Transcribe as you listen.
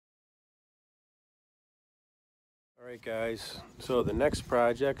Alright guys, so the next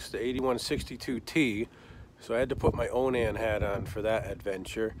project's the 8162T, so I had to put my Onan hat on for that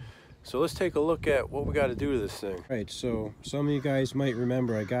adventure. So let's take a look at what we got to do to this thing. Alright, so some of you guys might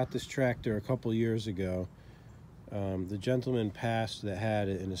remember I got this tractor a couple years ago. The gentleman passed that had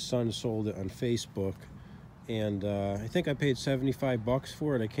it and his son sold it on Facebook, and I think I paid 75 bucks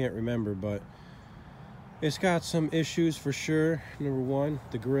for it. I can't remember, but it's got some issues for sure. Number one,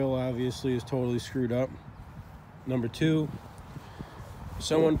 the grill obviously is totally screwed up. Number two,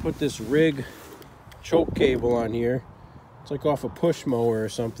 someone put this rig choke cable on here. It's like off a push mower or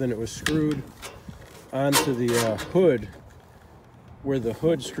something. It was screwed onto the hood, where the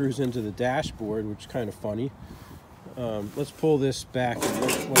hood screws into the dashboard, which is kind of funny. Let's pull this back and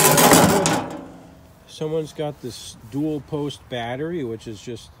look what someone's got this dual post battery, which is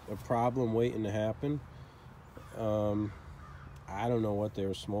just a problem waiting to happen. I don't know what they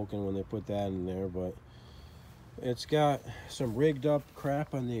were smoking when they put that in there, but it's got some rigged up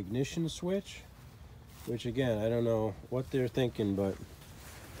crap on the ignition switch, which again, I don't know what they're thinking, but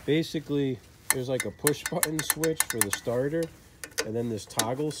basically there's like a push button switch for the starter and then this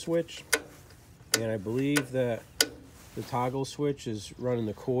toggle switch, and I believe that the toggle switch is running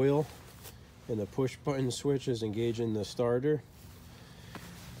the coil and the push button switch is engaging the starter.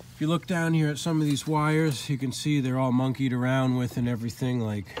 If you look down here at some of these wires, you can see they're all monkeyed around with and everything.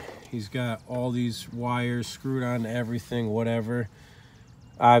 Like, he's got all these wires screwed onto everything, whatever.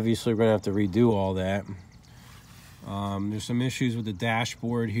 Obviously, we're gonna have to redo all that. There's some issues with the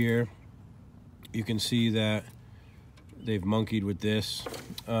dashboard here. You can see that they've monkeyed with this.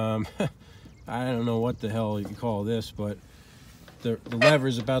 I don't know what the hell you call this, but the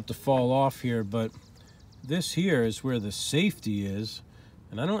lever's about to fall off here, but this here is where the safety is.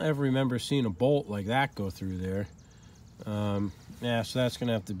 And I don't ever remember seeing a bolt like that go through there. Yeah, so that's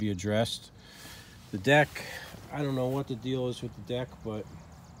gonna have to be addressed. The deck, I don't know what the deal is with the deck, but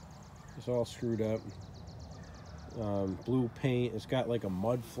it's all screwed up. Blue paint, it's got like a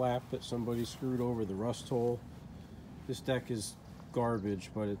mud flap that somebody screwed over the rust hole. This deck is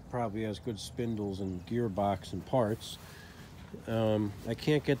garbage, but it probably has good spindles and gearbox and parts. I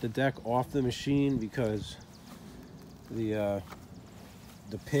can't get the deck off the machine because the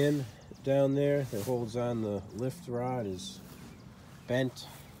pin down there that holds on the lift rod is bent,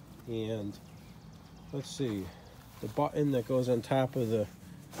 and let's see, the button that goes on top of the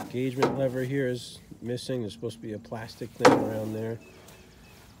engagement lever here is missing. There's supposed to be a plastic thing around there.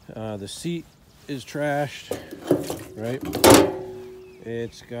 The seat is trashed, right?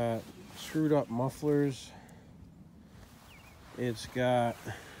 It's got screwed up mufflers. It's got,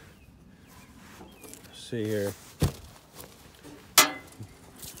 let's see here,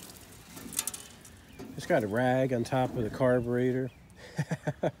 it's got a rag on top of the carburetor.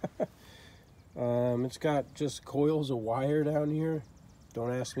 It's got just coils of wire down here.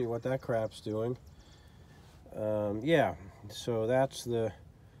 Don't ask me what that crap's doing. Yeah, so that's the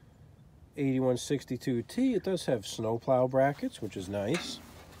 8162T. It does have snowplow brackets, which is nice.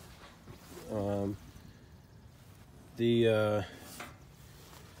 The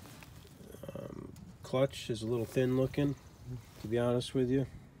clutch is a little thin looking, to be honest with you.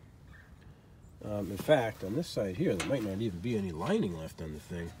 In fact, on this side here, there might not even be any lining left on the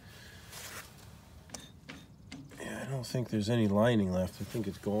thing. Yeah, I don't think there's any lining left. I think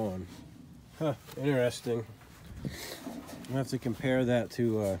it's gone. Huh, interesting. I'll have to compare that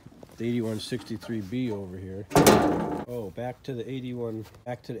to the 8163B over here. Oh, back to the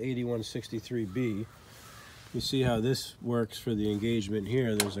 8163B. You see how this works for the engagement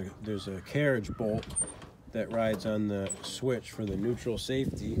here. There's a carriage bolt that rides on the switch for the neutral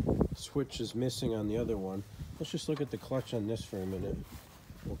safety. Switch is missing on the other one. Let's just look at the clutch on this for a minute.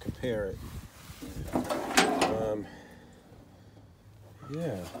 We'll compare it.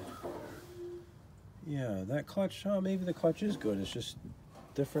 Yeah, that clutch, oh, maybe the clutch is good. It's just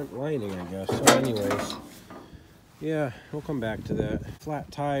different lining, I guess. So anyways, yeah, we'll come back to that. Flat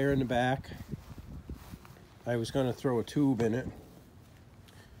tire in the back. I was gonna throw a tube in it.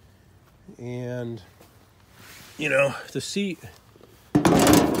 And you know, the seat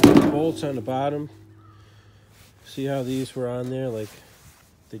bolts on the bottom, see how these were on there, like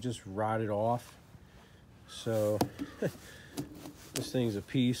they just rotted off. So this thing's a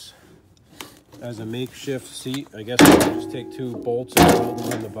piece. As a makeshift seat, I guess I could just take two bolts and hold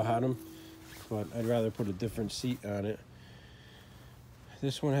them on the bottom, but I'd rather put a different seat on it.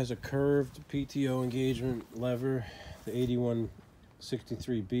 This one has a curved PTO engagement lever. The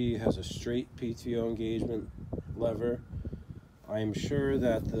 8163B has a straight PTO engagement lever. I'm sure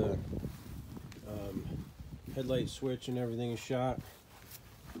that the headlight switch and everything is shot.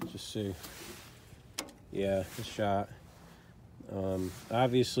 Let's just see. Yeah, it's shot.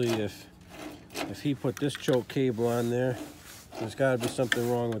 Obviously, if he put this choke cable on there, there's got to be something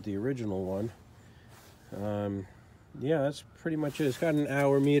wrong with the original one. Yeah, that's pretty much it. It's got an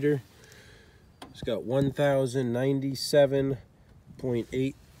hour meter. It's got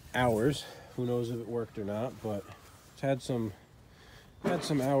 1,097.8 hours. Who knows if it worked or not, but it's had some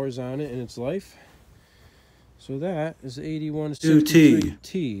hours on it in its life. So that is the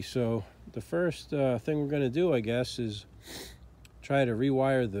 8163T. So the first thing we're going to do, I guess, is try to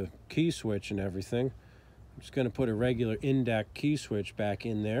rewire the key switch and everything. I'm just going to put a regular in-DAC key switch back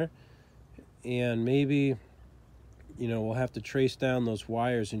in there. And maybe, you know, we'll have to trace down those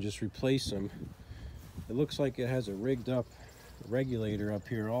wires and just replace them. It looks like it has a rigged up regulator up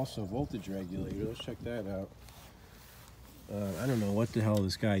here also, voltage regulator. Let's check that out. I don't know what the hell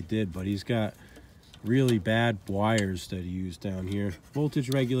this guy did, but he's got really bad wires that he used down here. Voltage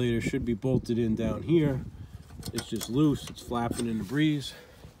regulator should be bolted in down here. It's just loose, it's flapping in the breeze.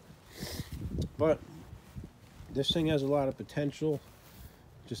 But this thing has a lot of potential.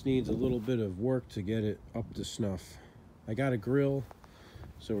 Just needs a little bit of work to get it up to snuff. I got a grill,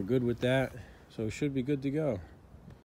 so we're good with that. So it should be good to go.